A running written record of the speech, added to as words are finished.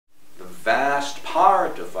vast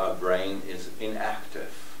part of our brain is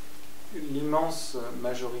inactive. L'immense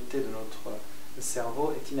majorité de notre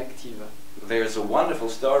cerveau est inactive. There's a wonderful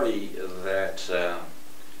story that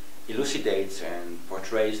elucidates and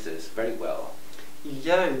portrays this very well. Il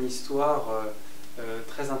y a une histoire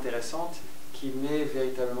très intéressante qui met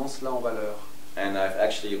véritablement cela en valeur. And I've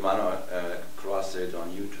actually run across it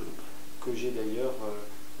on YouTube. Que j'ai d'ailleurs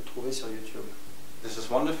retrouvé sur YouTube. This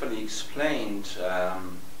is wonderfully explained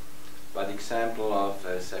by the example of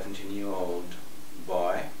a 17-year-old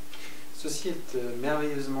boy. Ceci est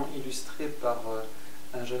merveilleusement illustré par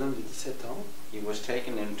un jeune homme de 17 ans. He was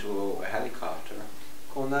taken into a helicopter.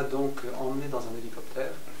 Qu'on a donc emmené dans un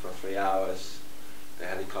hélicoptère. And for 3 hours, the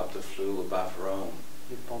helicopter flew above Rome.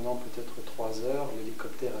 Et pendant peut-être 3 heures,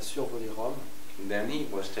 l'hélicoptère a survolé Rome. And then he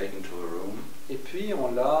was taken to a room. Et puis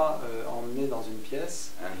on l'a emmené dans une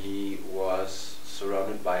pièce. And he was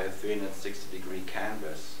surrounded by a 360-degree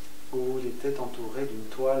canvas. Où il était entouré d'une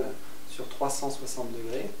toile sur 360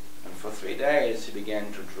 degrés. And for 3 days, he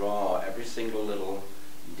began to draw every single little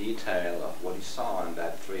detail of what he saw in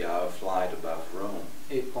that 3-hour flight above Rome.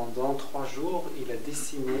 Et pendant 3 jours, il a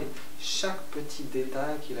dessiné chaque petit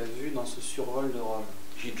détail qu'il a vu dans ce survol de Rome.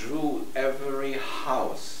 He drew every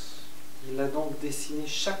house. Il a donc dessiné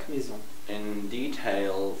chaque maison. In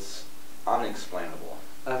details unexplainable.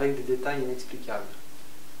 Avec des détails inexplicables.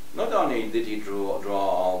 Not only did he draw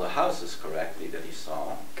all the houses correctly that he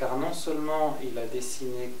saw, car non seulement il a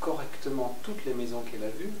dessiné correctement toutes les maisons qu'il a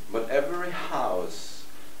vues, but every house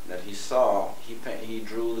that he saw, he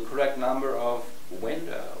drew the correct number of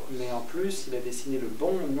windows. Mais en plus, il a dessiné le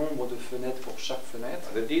bon nombre de fenêtres pour chaque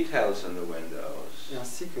fenêtre. The details in the windows. Et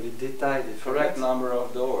ainsi que les détails des Correct fenêtres. number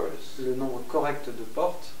of doors. Le nombre correct de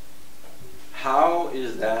portes. How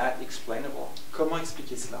is that explainable? Comment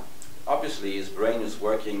expliquer cela? Obviously, his brain is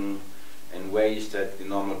working in ways that the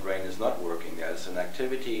normal brain is not working. There's an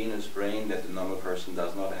activity in his brain that the normal person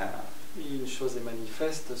does not have. Une chose est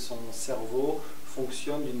manifeste, son cerveau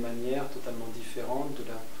fonctionne d'une manière totalement différente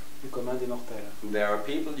du commun des mortels. There are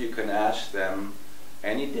people you can ask them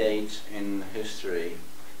any date in history.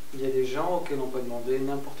 Il y a des gens auxquels on peut demander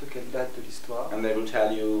n'importe quelle date de l'histoire. And they will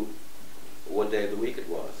tell you what day of the week it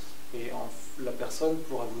was. Et la personne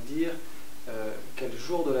pourra vous dire quel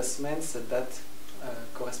jour de la semaine cette date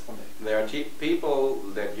correspondait. There are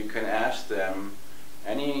people that you can ask them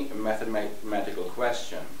any mathematical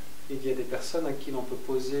question. Il y a des personnes à qui l'on peut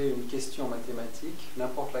poser une question mathématique,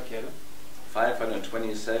 n'importe laquelle.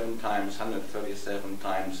 527 times 137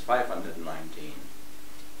 times 519.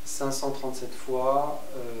 537 fois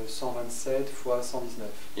 127 fois 119.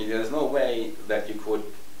 There's no way that you could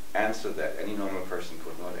answer that. Any normal person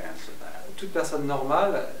could not answer that. Toute personne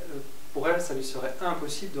normale, pour elle, ça lui serait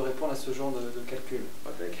impossible de répondre à ce genre de calcul.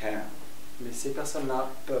 But they can. Mais ces personnes-là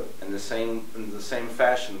peuvent. In the same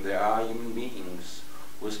fashion, there are human beings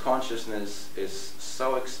whose consciousness is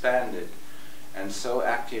so expanded and so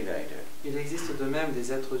activated. Il existe de même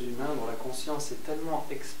des êtres humains dont la conscience est tellement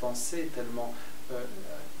expansée, tellement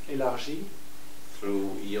élargie.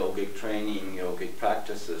 Through yogic training, yogic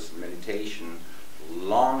practices, meditation,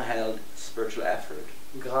 long-held spiritual effort.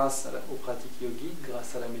 Grâce aux pratiques yogiques,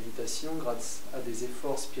 grâce à la méditation, grâce à des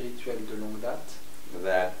efforts spirituels de longue date.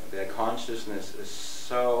 That their consciousness is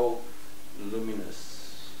so luminous.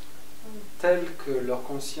 Telle que leur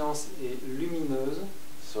conscience est lumineuse,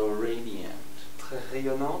 So radiant. très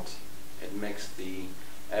rayonnante. It makes the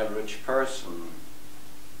average person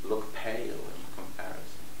look pale in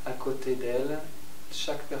comparison. À côté d'elle,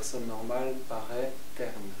 chaque personne normale paraît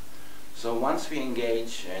terne. So once we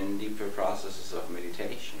engage in deeper processes of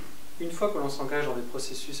meditation, Une fois que l'on s'engage dans des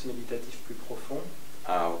processus méditatifs plus profonds,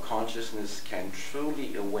 our consciousness can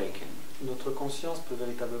truly awaken. notre conscience peut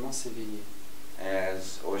véritablement s'éveiller.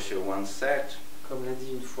 As Osho once said, Comme l'a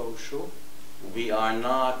dit une fois Osho, we are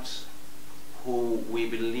not who we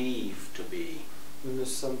believe to be. nous ne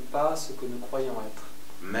sommes pas ce que nous croyons être.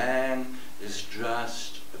 Man is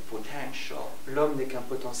just a potential. L'homme n'est qu'un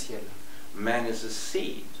potentiel. Man is a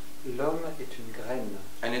seed. L'homme est une graine.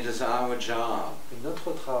 And it is our job Et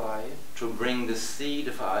notre travail to bring the seed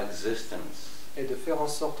of our existence est de faire en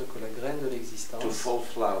sorte que la graine de to l'existence full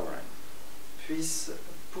flowering. puisse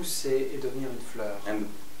pousser et devenir une fleur. And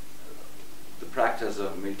the practice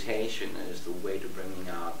of meditation is the way to bringing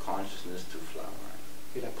our consciousness to flowering.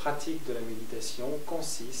 Et la pratique de la méditation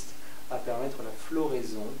consiste à permettre la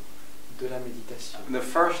floraison de la méditation. The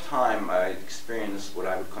first time I experienced what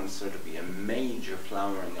I would consider to be a major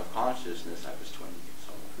flowering of consciousness, I was 20 years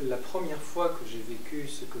old. La première fois que j'ai vécu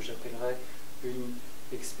ce que j'appellerais une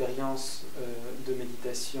expérience de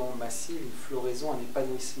méditation massive, une floraison, un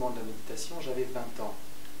épanouissement de la méditation, j'avais 20 ans.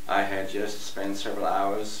 I I had just spent several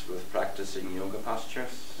hours with practicing yoga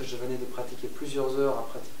postures. Je venais de pratiquer plusieurs heures à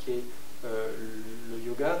pratiquer le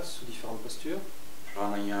yoga sous différentes postures,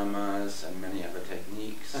 Pranayamas and many other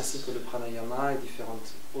techniques. ainsi que le pranayama et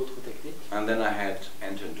différentes autres techniques. And then I had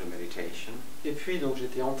entered into meditation, Et puis donc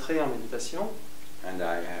j'étais entré en méditation, and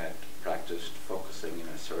I had practiced focusing in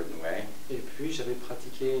a certain way et puis j'avais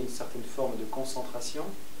pratiqué une certaine forme de concentration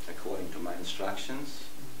according to my instructions.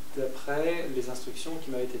 d'après les instructions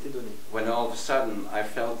qui m'avaient été données. When all of a sudden I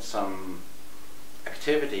felt some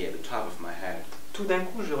activity at the top of my head. Tout d'un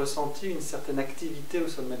coup, j'ai ressenti une certaine activité au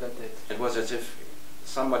sommet de la tête. It was as if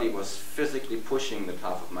somebody was physically pushing the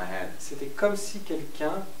top of my head. C'était comme si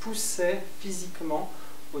quelqu'un poussait physiquement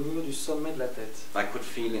au niveau du sommet de la tête. I could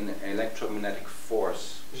feel an electromagnetic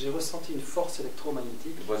force. J'ai ressenti une force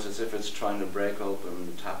électromagnétique, It was as if it's trying to break open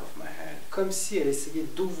the top of my head. comme si elle essayait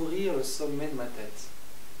d'ouvrir le sommet de ma tête.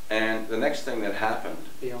 And the next thing that happened,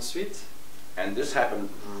 Et ensuite, and this happened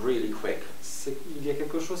really quick, il y a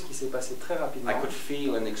quelque chose qui s'est passé très rapidement. I could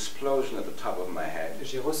feel an explosion at the top of my head.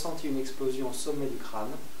 J'ai ressenti une explosion au sommet du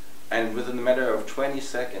crâne. And within a matter of 20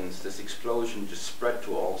 seconds, this explosion just spread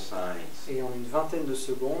to all sides. Et en une vingtaine de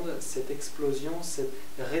secondes, cette explosion s'est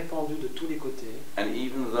répandue de tous les côtés. And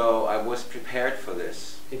even though I was prepared for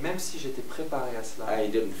this, Et même si j'étais préparé à cela, I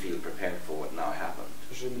didn't feel prepared for what now happened.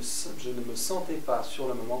 je ne me sentais pas sur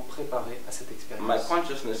le moment préparé à cette My expérience.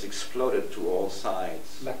 consciousness exploded to all sides.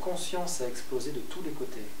 Ma conscience a explosé de tous les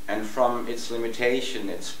côtés. And from its limitation,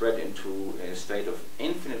 it spread into a state of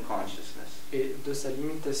infinite consciousness. Et de sa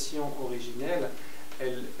limitation originelle,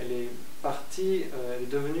 elle est partie, elle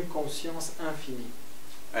est devenue conscience infinie.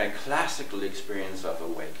 A classical experience of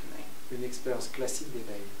awakening. Une expérience classique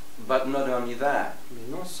d'éveil. But not only that, Mais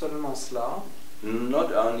non seulement cela,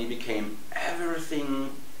 not only became everything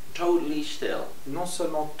totally still, non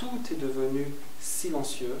seulement tout est devenu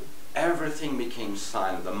silencieux, everything became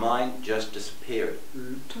silent. The mind just disappeared.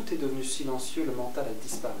 tout est devenu silencieux, le mental a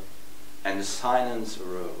disparu. And the silence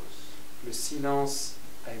arose. Le silence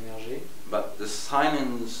a émergé, But the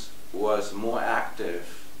silence was more active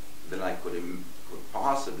than I could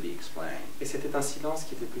possibly explain. et c'était un silence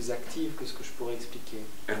qui était plus actif que ce que je pourrais expliquer.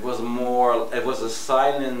 It was a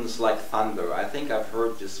silence like thunder. I think I've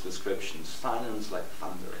heard this description, silence like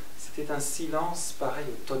thunder. C'était un silence pareil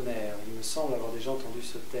au tonnerre. Il me semble avoir déjà entendu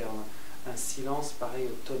ce terme. Un silence pareil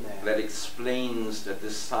au tonnerre. That explains that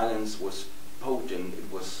this silence was potent,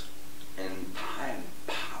 it was entirely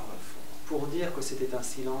powerful. Pour dire que c'était un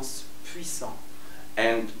silence puissant.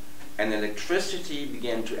 And an electricity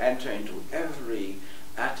began to enter into every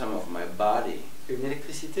atom of my body. Une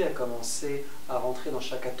électricité a commencé à rentrer dans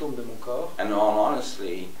chaque atome de mon corps. And all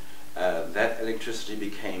honestly, that electricity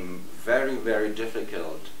became very, very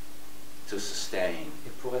difficult to sustain. Et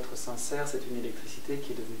pour être sincère, c'est une électricité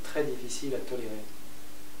qui est devenue très difficile à tolérer.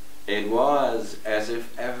 It was as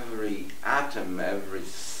if every atom, every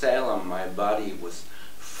cell on my body was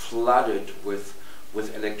flooded with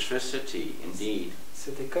electricity, indeed.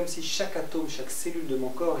 C'était comme si chaque atome, chaque cellule de mon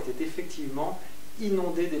corps était effectivement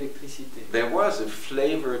inondée d'électricité. There was a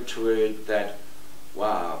flavor to it that,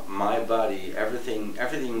 wow, my body, everything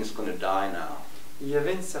is going to die now. Il y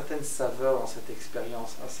avait une certaine saveur dans cette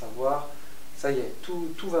expérience, à savoir, ça y est,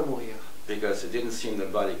 tout va mourir. Because it didn't seem the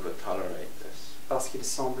body could tolerate this. Parce qu'il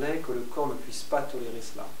semblait que le corps ne puisse pas tolérer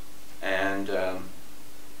cela. And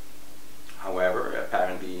however,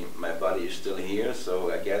 apparently my body is still here,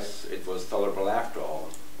 so I guess it was tolerable after all.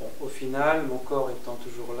 Bon, au final, mon corps étant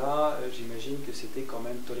toujours là, j'imagine que c'était quand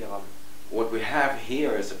même tolérable. What we have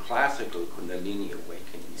here is a classical Kundalini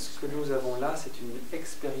awakening. Ce que nous avons là, c'est une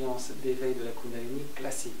expérience d'éveil de la Kundalini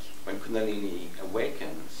classique. When Kundalini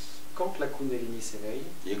awakens, Quand la Kundalini s'éveille,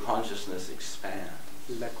 your consciousness expands.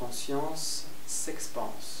 la conscience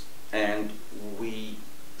s'expanse. And we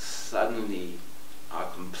suddenly are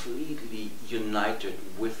completely united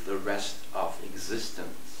with the rest of existence.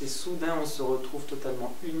 Et soudain, on se retrouve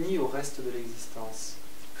totalement unis au reste de l'existence.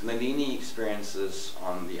 Kundalini experiences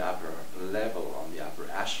on the upper level, on the upper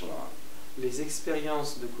echelon, Les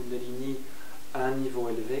expériences de Kundalini à un niveau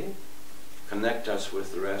élevé connect us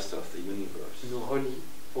with the rest of the universe. nous relient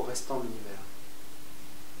au restant de l'univers.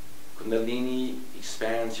 Kundalini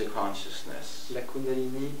expands your consciousness. La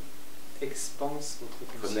Kundalini expanse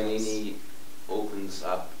votre conscience. Kundalini opens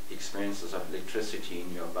up experiences of electricity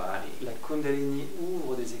in your body. La Kundalini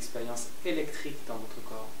ouvre des expériences électriques dans votre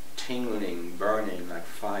corps. Tingling, burning like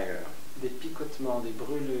fire. Des picotements, des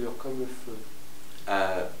brûlures comme le feu.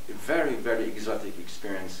 Very, very exotic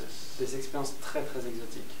experiences. Des expériences très très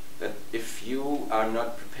exotiques. That if you are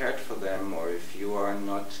not prepared for them, or if you are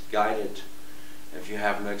not guided if you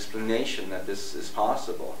have no explanation that this is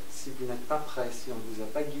possible, Si vous n'êtes pas prêt, si on ne vous a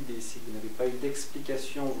pas guidé, si vous n'avez pas eu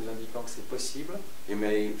d'explication vous indiquant que c'est possible, you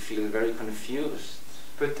may feel very confused,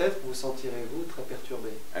 peut-être vous sentirez-vous très perturbé,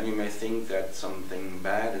 and you may think that something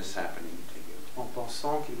bad is happening to you. en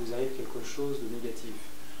pensant qu'il vous arrive quelque chose de négatif.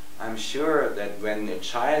 I'm sure that when a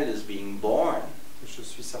child is being born, Je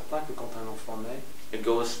suis certain que quand un enfant naît, it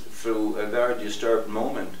goes through a very disturbed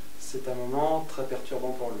moment. c'est un moment très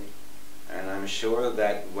perturbant pour lui. And I'm sure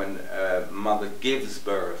that when a mother gives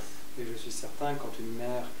birth, Et je suis certain quand une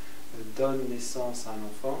mère donne naissance à un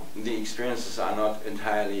enfant, the experiences are not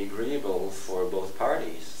entirely agreeable for both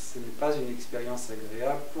parties. ce n'est pas une expérience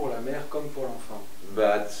agréable pour la mère comme pour l'enfant.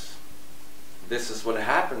 But this is what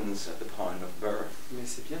happens at the point of birth. Mais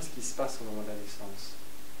c'est bien ce qui se passe au moment de la naissance.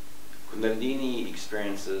 Kundalini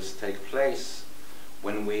experiences take place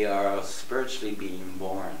when we are spiritually being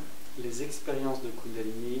born. Les expériences de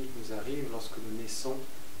Kundalini nous arrivent lorsque nous naissons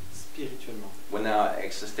spirituellement, When our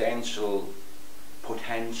existential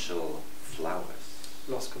potential flowers.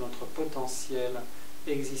 lorsque notre potentiel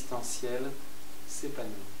existentiel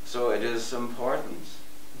s'épanouit. So it is important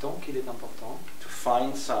Donc il est important to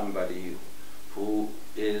find somebody who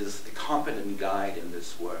is a competent guide in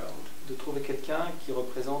this world, de trouver quelqu'un qui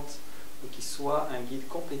représente ou qui soit un guide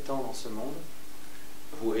compétent dans ce monde,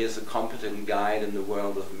 who is a competent guide in the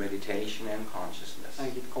world of meditation and consciousness. un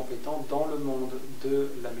guide compétent dans le monde de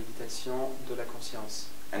la méditation, de la conscience.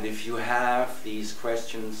 And if you have these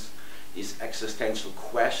questions, these existential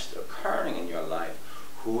quests occurring in your life,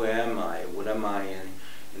 who am I? What am I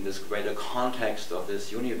in this greater context of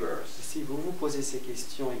this universe? Si vous vous posez ces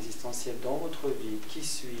questions existentielles dans votre vie, qui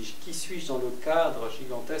suis-je dans le cadre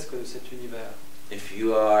gigantesque de cet univers? If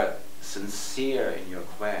you are sincere in your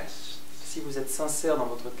quest, Si vous êtes sincère dans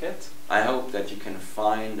votre quête, I hope that you can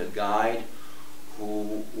find a guide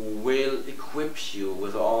who will equip you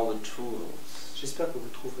with all the tools j'espère que vous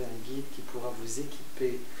trouverez un guide qui pourra vous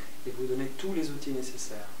équiper et vous donner tous les outils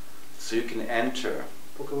nécessaires so you can enter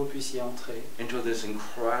pour que vous puissiez entrer into this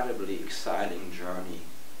incredibly exciting journey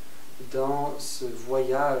dans ce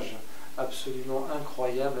voyage absolument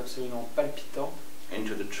incroyable, absolument palpitant,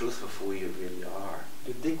 into the truth of who you really are,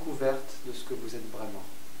 de découverte de ce que vous êtes vraiment.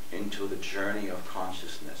 into the journey of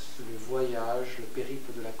consciousness, Le voyage, le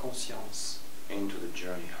périple de la conscience, into the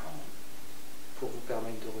journey home. pour vous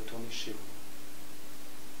permettre de retourner chez vous.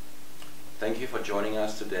 Thank you for joining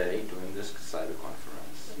us today during this cyber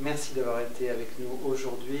conference. Merci d'avoir été avec nous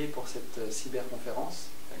aujourd'hui pour cette cyberconférence.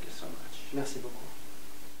 Thank you so much. Merci beaucoup.